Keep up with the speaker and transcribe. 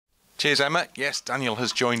Cheers, Emma. Yes, Daniel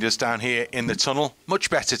has joined us down here in the tunnel. Much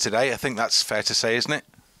better today, I think that's fair to say, isn't it?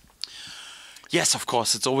 Yes, of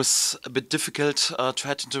course. It's always a bit difficult to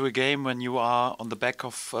head into a game when you are on the back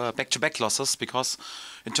of back-to-back losses, because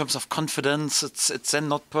in terms of confidence, it's then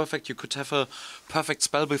not perfect. You could have a perfect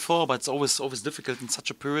spell before, but it's always difficult in such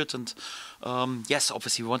a period. And yes,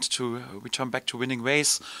 obviously we wanted to return back to winning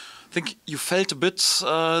ways. I think you felt a bit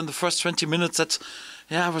in the first 20 minutes that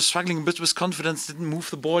I was struggling a bit with confidence, didn't move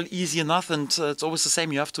the ball easy enough, and it's always the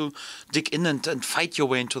same. You have to dig in and fight your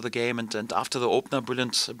way into the game. And after the opener,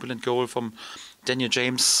 brilliant goal from Daniel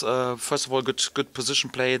James. First of all, good position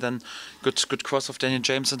play, then good cross of Daniel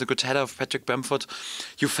James and a good header of Patrick Bamford.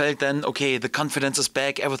 You felt then, okay, the confidence is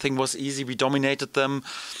back. Everything was easy. We dominated them.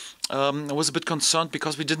 I was a bit concerned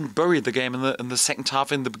because we didn't bury the game in the second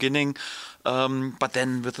half in the beginning, but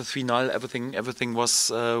then with the 3-0, everything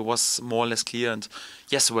was more or less clear, and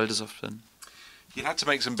yes, well deserved win. You had to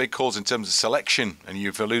make some big calls in terms of selection, and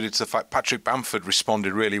you've alluded to the fact Patrick Bamford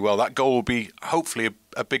responded really well. That goal will be hopefully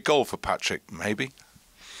a big goal for Patrick, maybe.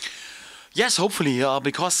 Yes, hopefully,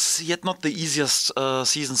 because he had not the easiest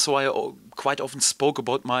season, so I quite often spoke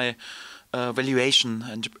about my valuation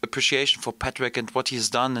and appreciation for Patrick and what he's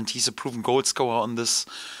done, and he's a proven goal scorer on this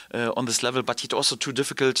level. But he had also 2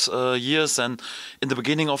 difficult years, and in the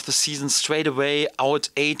beginning of the season, straight away out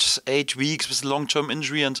 8 weeks with a long-term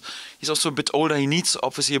injury, and he's also a bit older. He needs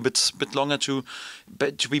obviously a bit longer to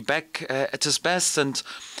be back at his best. And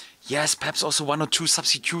yes, perhaps also 1 or 2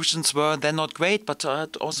 substitutions were then not great, but I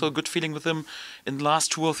had also a good feeling with him in the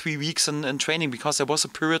last 2 or 3 weeks in training, because there was a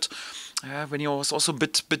period when he was also a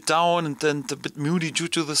bit down and a bit moody due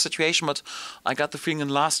to the situation. But I got the feeling in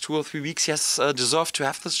the last 2 or 3 weeks he has deserved to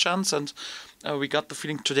have this chance, and we got the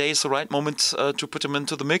feeling today is the right moment to put him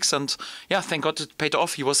into the mix. And yeah, thank God it paid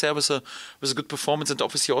off. He was there with a good performance, and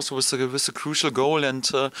obviously also with a crucial goal. And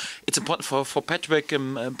it's important for Patrick,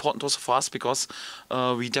 important also for us, because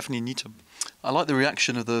we definitely need him. I like the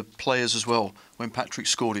reaction of the players as well when Patrick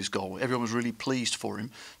scored his goal. Everyone was really pleased for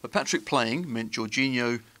him. But Patrick playing meant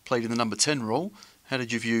Jorginho played in the number 10 role. How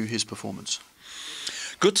did you view his performance?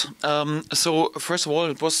 Good. So first of all,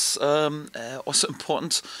 it was also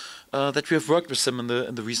important that we have worked with him in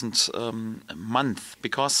the recent month,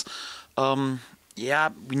 because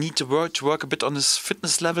we need to work a bit on his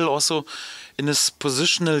fitness level, also in his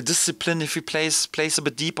positional discipline. If he plays a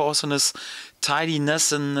bit deeper, also in his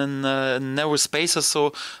tidiness and narrow spaces.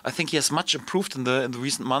 So I think he has much improved in the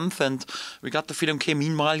recent month, and we got the feeling. Okay,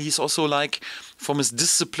 meanwhile, he's also like, from his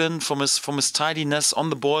discipline, from his tidiness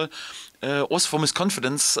on the ball, also from his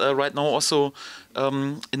confidence right now, also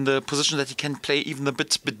in the position that he can play even a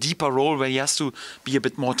bit deeper role, where he has to be a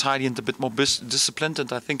bit more tidy and a bit more disciplined.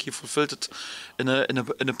 And I think he fulfilled it in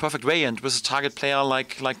a perfect way. And with a target player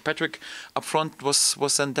like Patrick up front,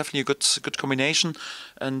 was then definitely a good combination.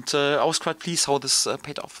 And I was quite pleased how this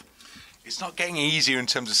paid off. It's not getting easier in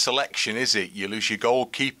terms of selection, is it? You lose your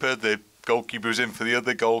goalkeeper, the goalkeeper was in for the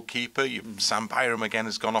other goalkeeper. Sam Byram again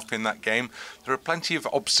has gone off in that game. There are plenty of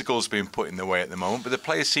obstacles being put in the way at the moment, but the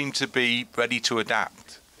players seem to be ready to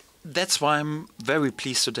adapt. That's why I'm very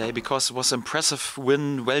pleased today, because it was an impressive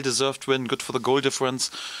win, well-deserved win, good for the goal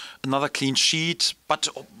difference, another clean sheet. But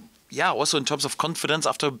also in terms of confidence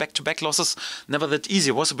after back-to-back losses, never that easy.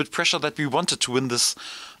 It was a bit pressure that we wanted to win this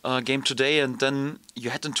game today, and then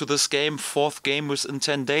you head into this game, 4th game within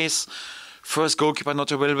 10 days. First goalkeeper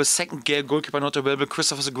not available, second goalkeeper not available.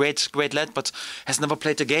 Christopher's a great lad, but has never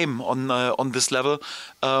played a game on this level.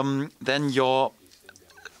 Then your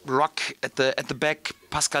rock at the back,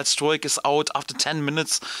 Pascal Struijk, is out after 10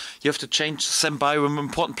 minutes. You have to change Sam Byram,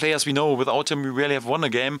 important players we know. Without him, we rarely have won a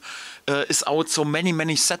game. Is out, so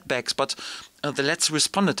many setbacks. But the lads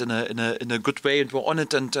responded in a good way and were on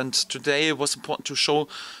it. And today it was important to show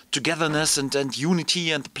togetherness and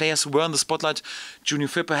unity. And the players who were in the spotlight, Junior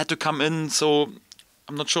Firpo had to come in. So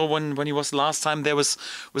I'm not sure when he was last time there was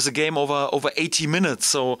a game over 80 minutes.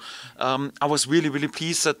 So I was really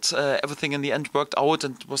pleased that everything in the end worked out,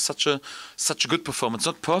 and it was such a good performance.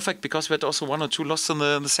 Not perfect, because we had also 1 or 2 losses in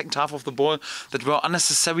the second half of the ball that were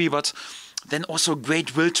unnecessary, but then also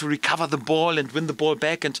great will to recover the ball and win the ball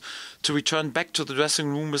back, and to return back to the dressing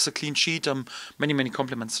room with a clean sheet. Many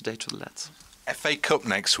compliments today to the lads. FA Cup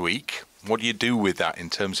next week. What do you do with that in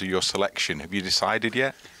terms of your selection? Have you decided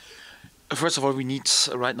yet? First of all, we need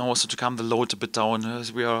right now also to calm the load a bit down.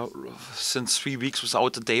 We are since 3 weeks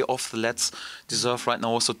without a day off. The lads deserve right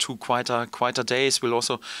now also 2 quieter days. We'll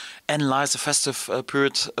also analyze the festive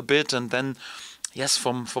period a bit, and then yes,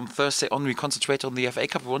 from Thursday on, we concentrate on the FA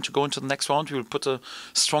Cup. We want to go into the next round. We will put a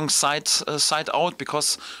strong side out,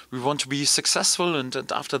 because we want to be successful.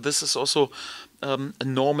 And after this is also a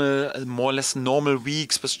normal, more or less normal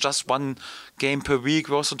weeks with just one game per week.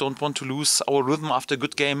 We also don't want to lose our rhythm after a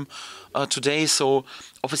good game today. So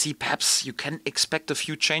obviously, perhaps you can expect a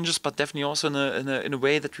few changes, but definitely also in a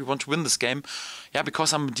way that we want to win this game. Yeah,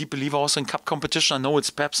 because I'm a deep believer also in cup competition. I know it's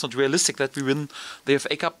perhaps not realistic that we win the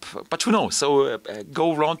FA Cup, but who knows? So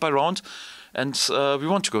go round by round, and we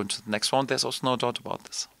want to go into the next round. There's also no doubt about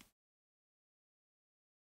this.